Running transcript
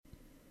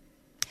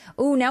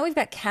Oh, now we've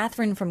got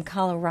Catherine from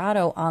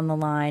Colorado on the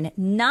line.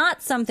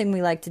 Not something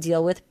we like to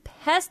deal with.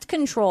 Pest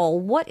control.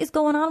 What is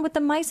going on with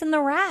the mice and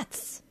the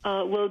rats?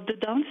 Well, the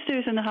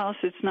downstairs in the house,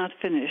 it's not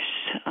finished.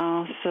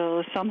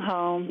 So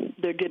somehow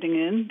they're getting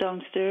in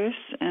downstairs,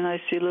 and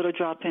I see little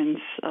drop-ins,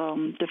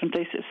 different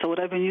places. So what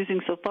I've been using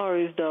so far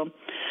is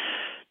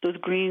those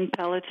green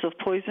pellets of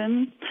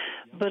poison.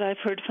 But I've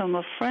heard from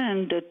a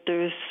friend that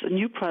there's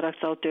new products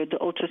out there, the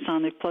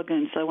ultrasonic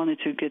plugins. I wanted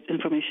to get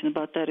information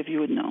about that if you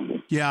would know.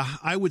 Yeah,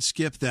 I would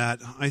skip that.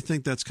 I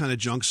think that's kind of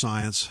junk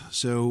science.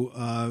 So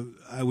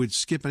I would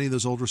skip any of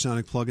those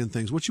ultrasonic plug-in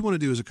things. What you want to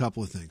do is a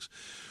couple of things.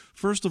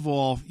 First of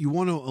all, you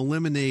want to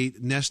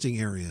eliminate nesting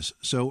areas.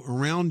 So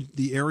around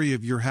the area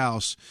of your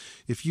house,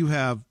 if you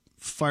have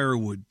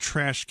firewood,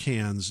 trash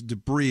cans,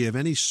 debris of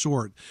any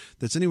sort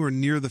that's anywhere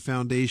near the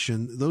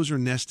foundation, those are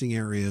nesting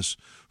areas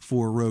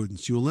for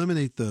rodents. You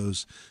eliminate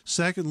those.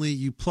 Secondly,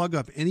 you plug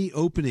up any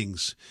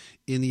openings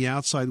in the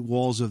outside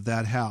walls of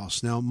that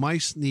house. Now,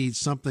 mice need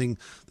something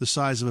the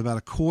size of about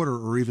a quarter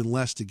or even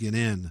less to get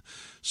in.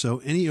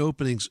 So any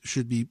openings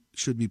should be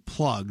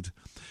plugged.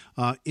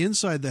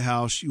 Inside the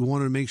house, you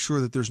want to make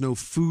sure that there's no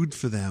food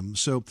for them.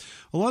 So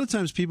a lot of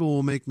times people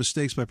will make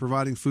mistakes by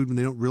providing food when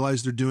they don't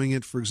realize they're doing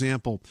it. For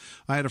example,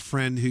 I had a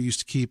friend who used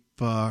to keep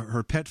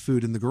her pet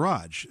food in the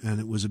garage, and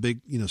it was a big,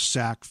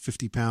 sack,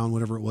 50-pound,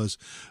 whatever it was,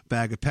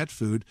 bag of pet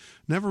food.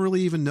 Never really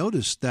even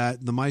noticed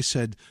that the mice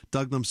had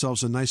dug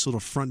themselves a nice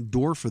little front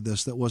door for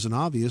this that wasn't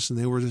obvious, and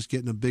they were just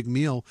getting a big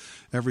meal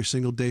every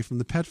single day from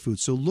the pet food.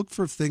 So look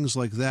for things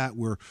like that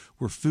where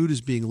food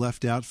is being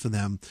left out for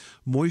them.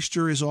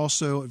 Moisture is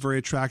also very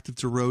attractive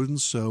to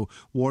rodents, so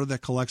water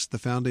that collects at the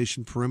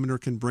foundation perimeter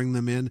can bring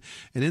them in.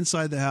 And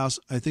inside the house,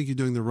 I think you're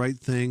doing the right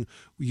thing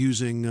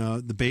using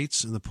the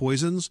baits and the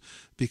poisons,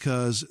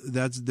 because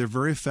they're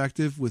very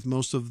effective with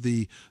most of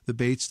the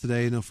baits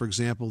today. For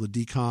example, the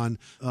decon,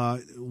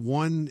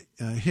 one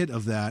hit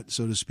of that,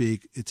 so to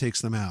speak, it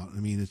takes them out.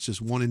 I mean, it's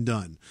just one and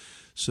done.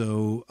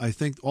 So I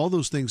think all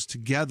those things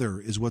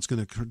together is what's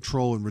going to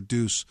control and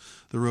reduce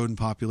the rodent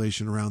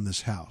population around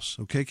this house.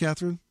 Okay,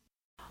 Catherine?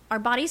 Our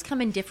bodies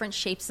come in different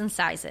shapes and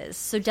sizes,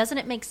 so doesn't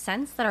it make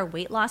sense that our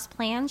weight loss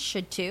plans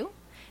should too?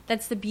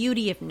 That's the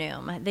beauty of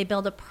Noom. They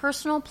build a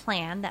personal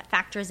plan that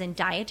factors in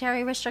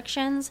dietary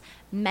restrictions,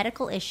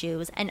 medical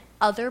issues, and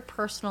other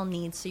personal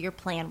needs so your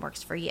plan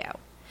works for you.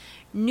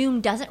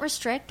 Noom doesn't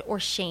restrict or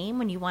shame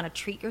when you want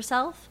to treat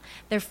yourself.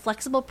 Their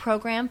flexible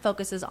program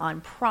focuses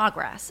on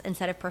progress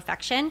instead of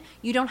perfection.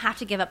 You don't have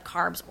to give up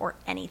carbs or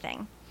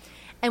anything.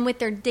 And with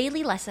their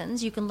daily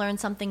lessons, you can learn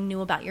something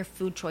new about your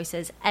food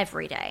choices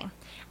every day.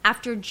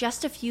 After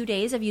just a few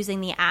days of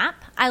using the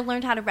app, I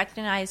learned how to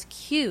recognize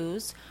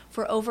cues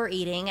for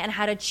overeating and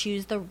how to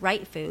choose the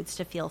right foods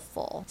to feel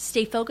full.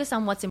 Stay focused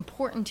on what's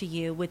important to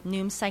you with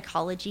Noom's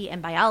psychology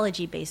and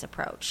biology-based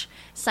approach.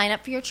 Sign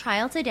up for your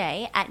trial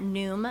today at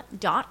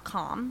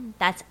Noom.com.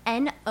 That's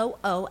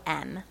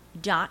Noom.com.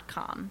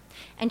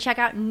 And check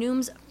out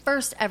Noom's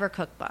first ever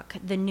cookbook,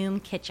 The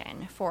Noom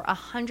Kitchen, for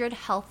 100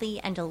 healthy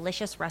and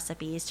delicious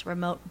recipes to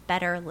promote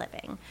better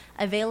living.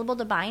 Available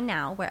to buy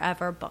now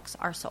wherever books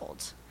are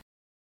sold.